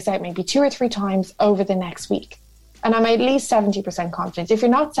carry this out maybe 2 or 3 times over the next week? And I'm at least 70% confident. If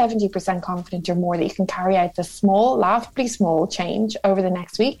you're not 70% confident or more that you can carry out the small, laughably small change over the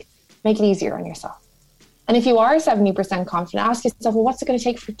next week, make it easier on yourself. And if you are 70% confident, ask yourself, well, what's it going to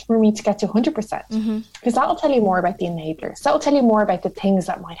take for me to get to 100%? Because that'll tell you more about the enablers. That'll tell you more about the things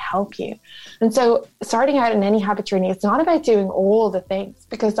that might help you. And so starting out in any habit journey, it's not about doing all the things,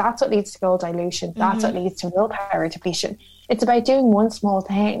 because that's what leads to goal dilution. That's what leads to willpower depletion. It's about doing one small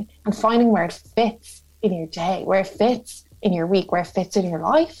thing and finding where it fits in your day, where it fits in your week, where it fits in your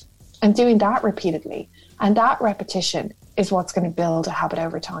life, and doing that repeatedly. And that repetition is what's going to build a habit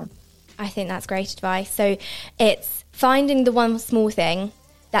over time. I think that's great advice. So it's finding the one small thing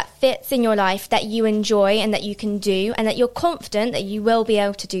that fits in your life, that you enjoy and that you can do, and that you're confident that you will be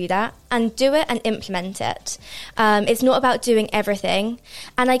able to do that, and do it and implement it. It's not about doing everything.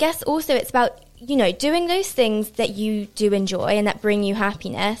 And I guess also it's about doing those things that you do enjoy and that bring you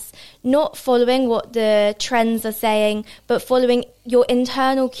happiness, not following what the trends are saying, but following your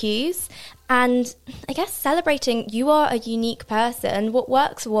internal cues. And I guess celebrating you are a unique person. What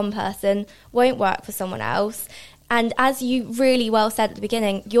works for one person won't work for someone else. And as you really well said at the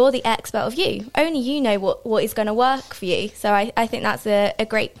beginning, you're the expert of you. Only you know what is going to work for you. So I think that's a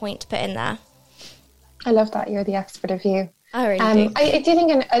great point to put in there. I love that. You're the expert of you. I really do. I do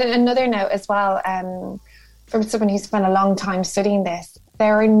think another note as well, from someone who spent a long time studying this,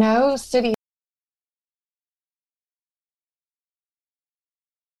 there are no studies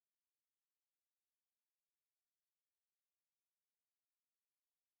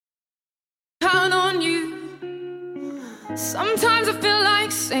count on you. Sometimes I feel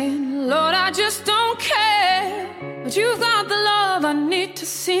like saying, Lord, I just don't care, but you've got the love I need to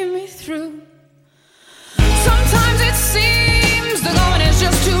see me through. Sometimes it seems the going is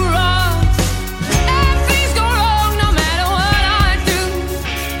just too rough, and things go wrong no matter what I do.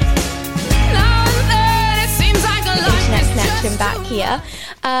 Now and then it seems like a life Internet is connection just back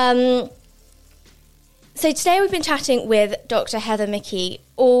here. So today we've been chatting with Dr. Heather McKee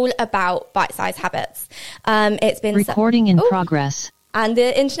all about bite-sized habits. It's been recording in progress. And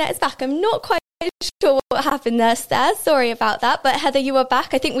the internet is back. I'm not quite sure what happened there. Sorry about that. But Heather, you are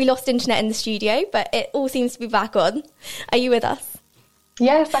back. I think we lost internet in the studio, but it all seems to be back on. Are you with us?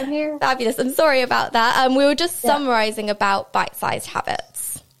 Yes, I'm here. Fabulous. I'm sorry about that. We were just summarising about bite-sized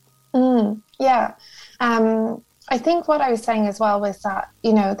habits. Yeah. I think what I was saying as well was that,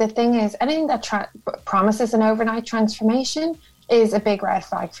 the thing is, anything that promises an overnight transformation is a big red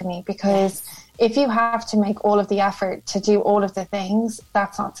flag for me, because if you have to make all of the effort to do all of the things,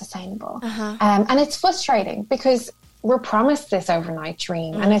 that's not sustainable. And it's frustrating because we're promised this overnight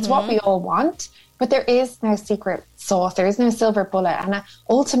dream and it's what we all want, but there is no secret sauce. There is no silver bullet. And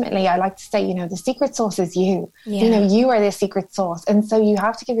ultimately, I like to say, the secret sauce is you. You are the secret sauce. And so you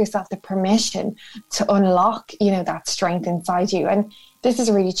have to give yourself the permission to unlock, that strength inside you. And this is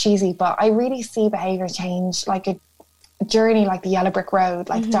really cheesy, but I really see behavior change like a journey, like the yellow brick road,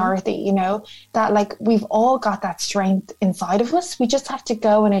 like Dorothy, that like we've all got that strength inside of us. We just have to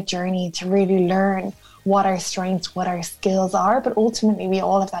go on a journey to really learn what our strengths, what our skills are, but ultimately we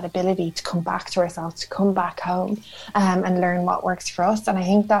all have that ability to come back to ourselves, to come back home and learn what works for us. And I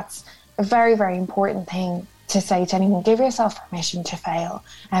think that's a very, very important thing to say to anyone. Give yourself permission to fail.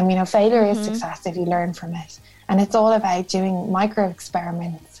 Failure is success if you learn from it. And it's all about doing micro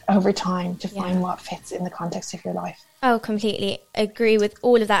experiments over time to find what fits in the context of your life. Oh, completely agree with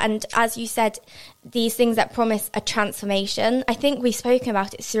all of that. And as you said, these things that promise a transformation, I think we've spoken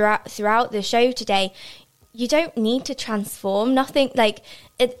about it throughout the show today. You don't need to transform. Nothing like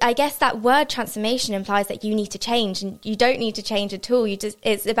it. I guess that word transformation implies that you need to change, and you don't need to change at all.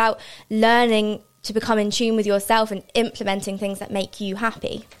 It's about learning to become in tune with yourself and implementing things that make you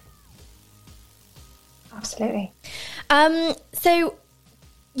happy. Absolutely. So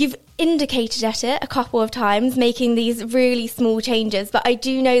you've indicated at it a couple of times, making these really small changes, but I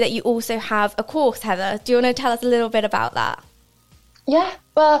do know that you also have a course, Heather. Do you want to tell us a little bit about that? Yeah,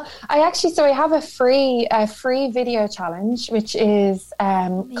 well, I have a free video challenge, which is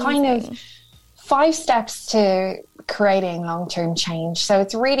kind of 5 steps to creating long-term change. So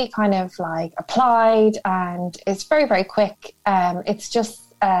it's really kind of like applied, and it's very, very quick. It's just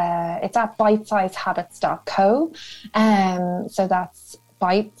it's at bitesizehabits.co. So that's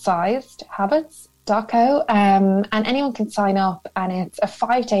bitesizedhabits.co. And anyone can sign up, and it's a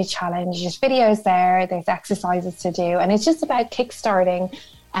 5-day challenge. There's videos there's exercises to do, and it's just about kickstarting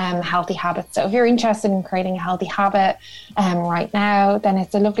healthy habits. So if you're interested in creating a healthy habit right now, then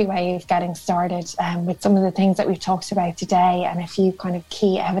it's a lovely way of getting started with some of the things that we've talked about today, and a few kind of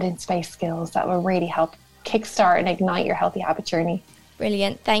key evidence-based skills that will really help kickstart and ignite your healthy habit journey.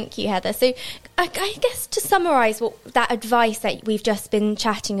 Brilliant. Thank you, Heather. So I guess to summarise that advice that we've just been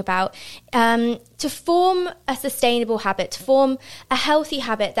chatting about, to form a sustainable habit, to form a healthy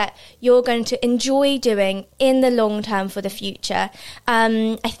habit that you're going to enjoy doing in the long term for the future,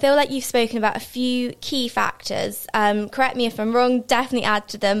 I feel like you've spoken about a few key factors. Correct me if I'm wrong, definitely add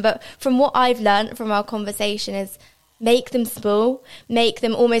to them. But from what I've learned from our conversation is make them small, make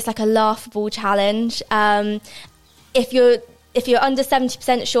them almost like a laughable challenge. If you're under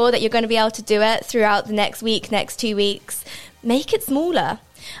 70% sure that you're going to be able to do it throughout the next week, next 2 weeks, make it smaller.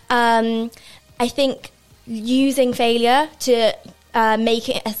 I think using failure to make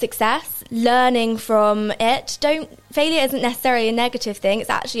it a success, learning from it. Failure isn't necessarily a negative thing. It's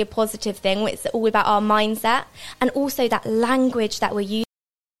actually a positive thing. It's all about our mindset, and also that language that we're using.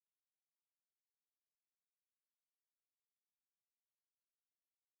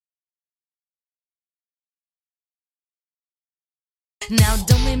 Now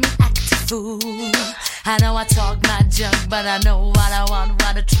don't make me act a fool. I know I talk my junk, but I know what I want.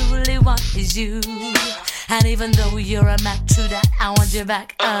 What I truly want is you. And even though you're a match to that, I want you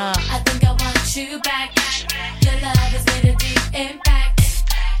back. I think I want you back. Your love has made a deep impact.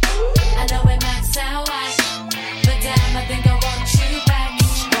 I know it might sound wise, but damn, I think I want you back.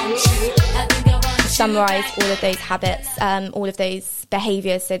 I think I want you Summarise all of those habits, all of those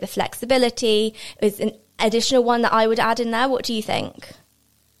behaviours. So the flexibility is an additional one that I would add in there. What do you think?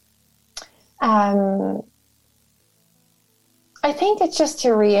 I think it's just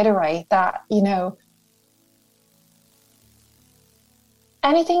to reiterate that,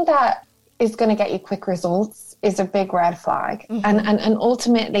 anything that is going to get you quick results is a big red flag. Mm-hmm. And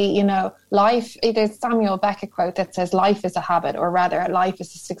ultimately, life, there's Samuel Beckett quote that says life is a habit, or rather life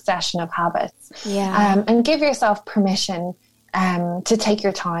is a succession of habits. Yeah. And give yourself permission to take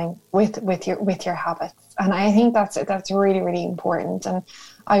your time with your habits. And I think that's really, really important. And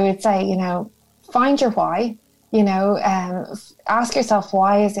I would say, find your why, ask yourself,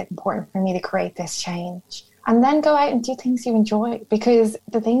 why is it important for me to create this change? And then go out and do things you enjoy, because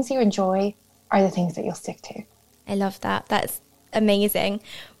the things you enjoy are the things that you'll stick to. I love that. That's amazing.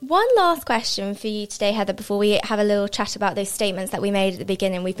 One last question for you today, Heather, before we have a little chat about those statements that we made at the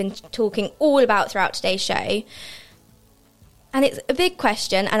beginning, we've been talking all about throughout today's show. And it's a big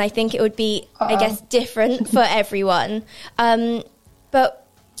question, and I think it would be, I guess, different for everyone. But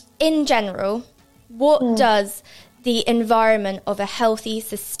in general, what does the environment of a healthy,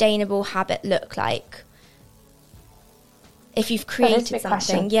 sustainable habit look like? If you've created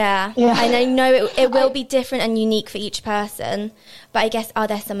something, yeah. And I know it will be different and unique for each person, but I guess, are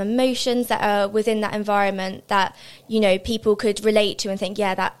there some emotions that are within that environment that, people could relate to and think,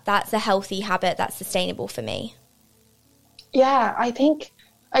 yeah, that's a healthy habit, that's sustainable for me? Yeah, I think,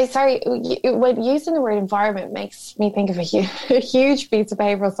 when using the word environment makes me think of a huge piece of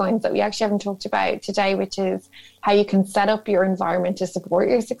behavioural science that we actually haven't talked about today, which is how you can set up your environment to support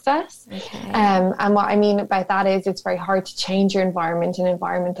your success. Okay. And what I mean about that is it's very hard to change your environment, an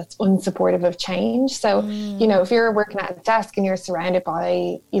environment that's unsupportive of change. So, if you're working at a desk and you're surrounded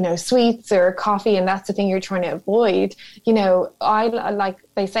by, sweets or coffee, and that's the thing you're trying to avoid, like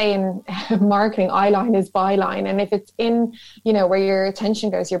they say in marketing, eyeline is byline. And if it's in, where your attention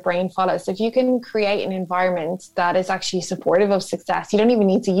goes, your brain follows. So if you can create an environment that is actually supportive of success, you don't even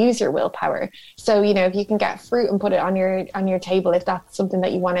need to use your willpower. So, if you can get fruit and put it on your table if that's something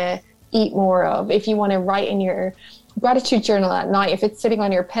that you want to eat more of. If you want to write in your gratitude journal at night, if it's sitting on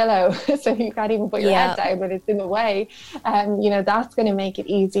your pillow so you can't even put your head down but it's in the way, that's going to make it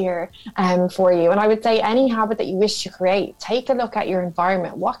easier for you. And I would say any habit that you wish to create, take a look at your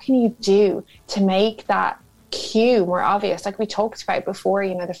environment. What can you do to make that cue more obvious? Like we talked about before,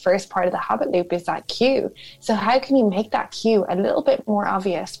 the first part of the habit loop is that cue. So how can you make that cue a little bit more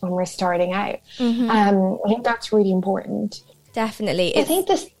obvious when we're starting out? I think that's really important. Definitely. I think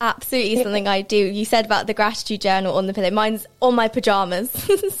this absolutely something I do. You said about the gratitude journal on the pillow. Mine's on my pajamas.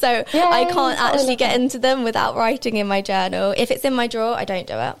 So I can't actually get into them without writing in my journal. If it's in my drawer, I don't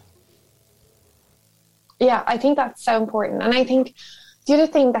do it. Yeah, I think that's so important. And I think the other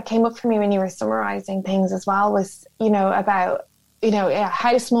thing that came up for me when you were summarizing things as well was, about,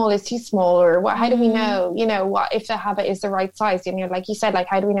 how small is too small, or how do we know, what if the habit is the right size? Like you said, like,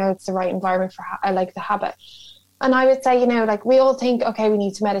 how do we know it's the right environment for the habit? And I would say, we all think, okay, we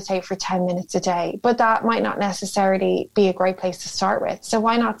need to meditate for 10 minutes a day, but that might not necessarily be a great place to start with. So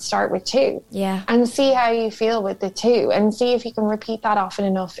why not start with 2? Yeah. And see how you feel with the 2, and see if you can repeat that often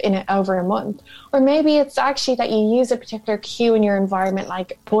enough over a month. Or maybe it's actually that you use a particular cue in your environment,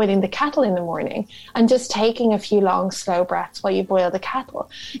 like boiling the kettle in the morning and just taking a few long, slow breaths while you boil the kettle.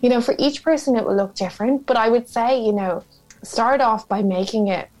 For each person, it will look different. But I would say, start off by making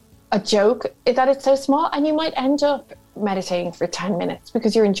it a joke that it's so small, and you might end up meditating for 10 minutes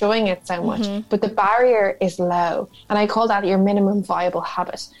because you're enjoying it so much. But the barrier is low, and I call that your minimum viable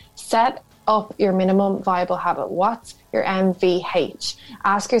habit. Set up your minimum viable habit. What's your MVH?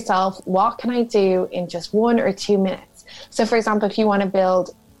 Ask yourself, what can I do in just 1 or 2 minutes? So for example, if you want to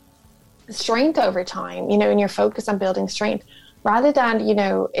build strength over time, and you're focused on building strength, rather than,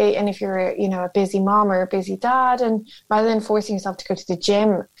 and if you're, a busy mom or a busy dad, and rather than forcing yourself to go to the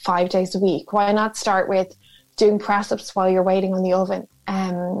gym 5 days a week, why not start with doing press-ups while you're waiting on the oven,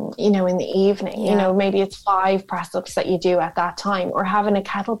 in the evening? Maybe it's 5 press-ups that you do at that time, or having a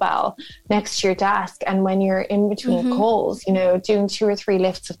kettlebell next to your desk, and when you're in between calls, doing 2 or 3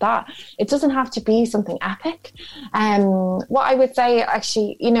 lifts of that. It doesn't have to be something epic. What I would say,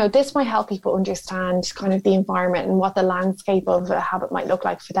 actually, this might help people understand kind of the environment and what the landscape of a habit might look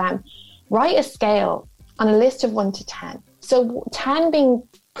like for them. Write a scale on a list of 1 to 10. So 10 being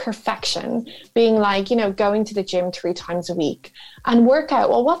perfection, being like, going to the gym 3 times a week, and work out,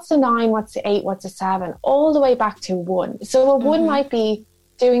 well, what's the 9, what's the 8, what's the 7, all the way back to 1. So a 1 might be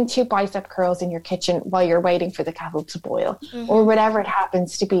doing 2 bicep curls in your kitchen while you're waiting for the kettle to boil, or whatever it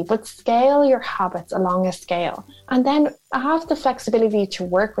happens to be. But scale your habits along a scale, and then have the flexibility to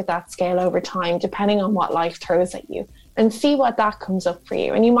work with that scale over time, depending on what life throws at you, and see what that comes up for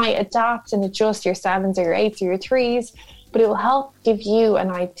you. And you might adapt and adjust your 7s or your 8s or your 3s, but it will help give you an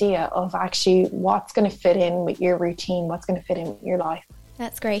idea of actually what's going to fit in with your routine, what's going to fit in with your life.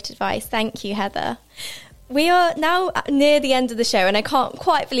 That's great advice. Thank you, Heather. We are now near the end of the show, and I can't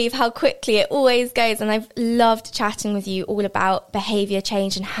quite believe how quickly it always goes. And I've loved chatting with you all about behaviour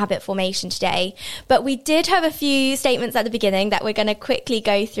change and habit formation today. But we did have a few statements at the beginning that we're going to quickly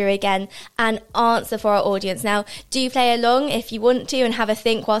go through again and answer for our audience. Now, do play along if you want to and have a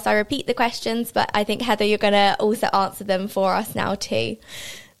think whilst I repeat the questions. But I think, Heather, you're going to also answer them for us now too.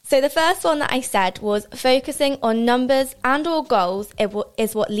 So the first one that I said was focusing on numbers and or goals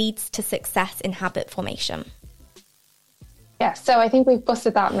is what leads to success in habit formation. Yeah, so I think we've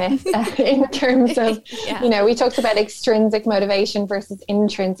busted that myth in terms of, we talked about extrinsic motivation versus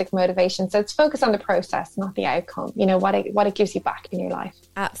intrinsic motivation. So it's focus on the process, not the outcome, what it gives you back in your life.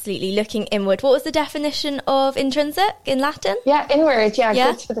 Absolutely. Looking inward. What was the definition of intrinsic in Latin? Yeah, inward. Yeah,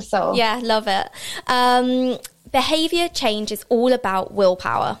 good for the soul. Yeah, love it. Behaviour change is all about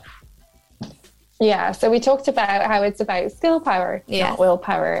willpower. Yeah, so we talked about how it's about skill power, not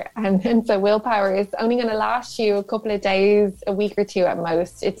willpower. And so willpower is only going to last you a couple of days, a week or 2 at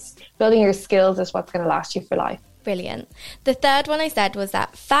most. It's building your skills is what's going to last you for life. Brilliant. The third one I said was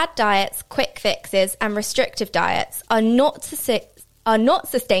that fad diets, quick fixes and restrictive diets are not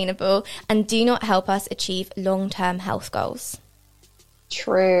sustainable and do not help us achieve long-term health goals.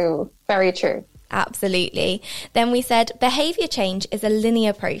 True. Very true. Absolutely. Then we said behaviour change is a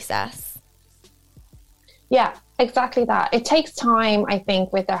linear process. Yeah, exactly that. It takes time, I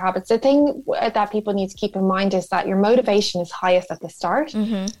think, with their habits. The thing that people need to keep in mind is that your motivation is highest at the start,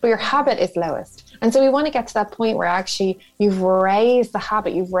 but your habit is lowest. And so we want to get to that point where actually you've raised the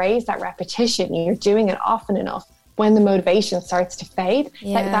habit, you've raised that repetition, you're doing it often enough. When the motivation starts to fade,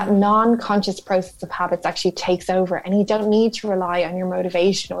 that non-conscious process of habits actually takes over, and you don't need to rely on your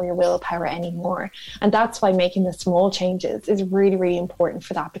motivation or your willpower anymore. And that's why making the small changes is really, really important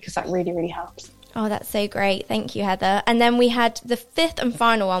for that, because that really, really helps. Oh, that's so great. Thank you, Heather. And then we had the fifth and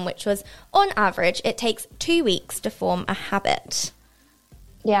final one, which was, on average, it takes 2 weeks to form a habit.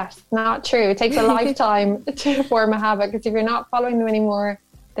 Yes, not true. It takes a lifetime to form a habit, because if you're not following them anymore,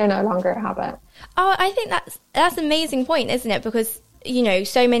 they're no longer a habit. Oh, I think that's an amazing point, isn't it? Because, you know,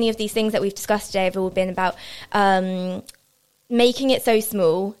 so many of these things that we've discussed today have all been about making it so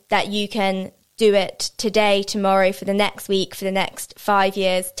small that you can do it today, tomorrow, for the next week, for the next 5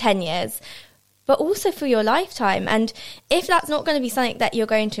 years, 10 years, but also for your lifetime. And if that's not going to be something that you're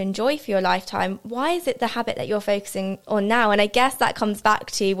going to enjoy for your lifetime, why is it the habit that you're focusing on now? And I guess that comes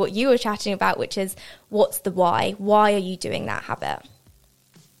back to what you were chatting about, which is, what's the why? Why are you doing that habit?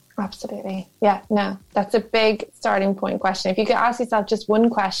 Absolutely. Yeah, no, that's a big starting point question. If you could ask yourself just one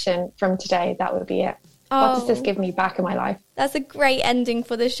question from today, that would be it. What does this give me back in my life? That's a great ending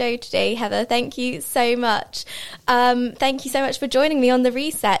for the show today, Heather. Thank you so much. Thank you so much for joining me on The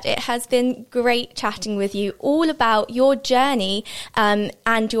Reset. It has been great chatting with you all about your journey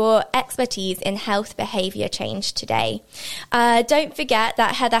and your expertise in health behaviour change today. Don't forget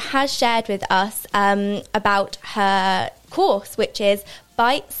that Heather has shared with us about her course, which is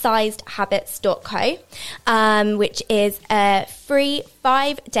bitesizedhabits.co, which is a free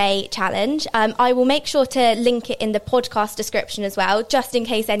 5-day challenge. I will make sure to link it in the podcast description as well, just in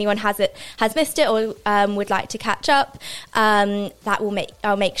case anyone has missed it or would like to catch up. I'll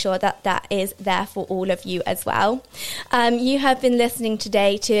make sure that is there for all of you as well. You have been listening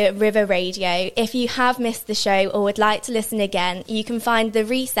today to River Radio. If you have missed the show or would like to listen again, you can find The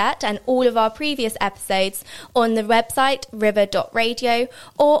Reset and all of our previous episodes on the website river.radio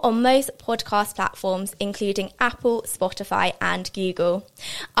or on most podcast platforms, including Apple, Spotify and Google.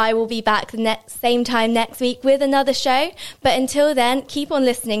 I will be back the same time next week with another show, but until then, keep on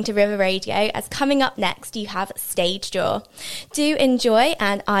listening to River Radio, as coming up next you have Stage Door. Do enjoy,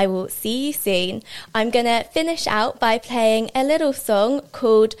 and I will see you soon. I'm going to finish out by playing a little song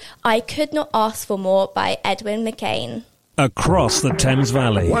called I Could Not Ask For More by Edwin McKee. Across the Thames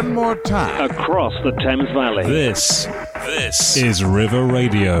Valley. One more time. Across the Thames Valley. This is River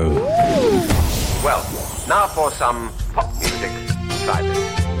Radio. Well, now for some pop music. Try this.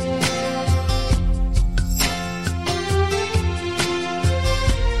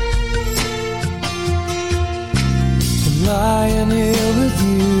 Lying here with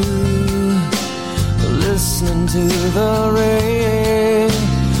you, listening to the rain,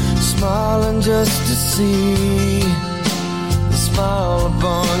 smiling just to see the smile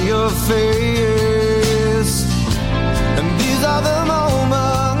upon your face. And these are the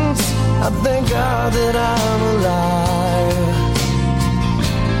moments I thank God that I'm alive.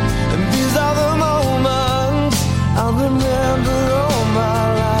 And these are the moments I'll remember all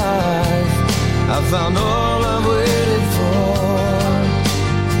my life. I found all I've waited for,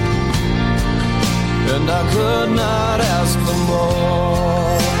 and I could not ask for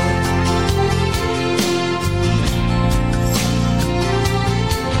more.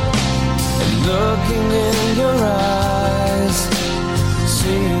 And looking in your eyes,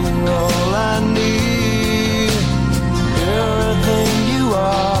 seeing all I need, everything you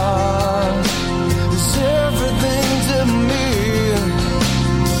are is everything to me.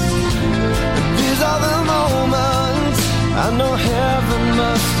 And these are the moments I know heaven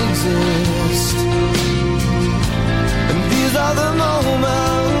must exist.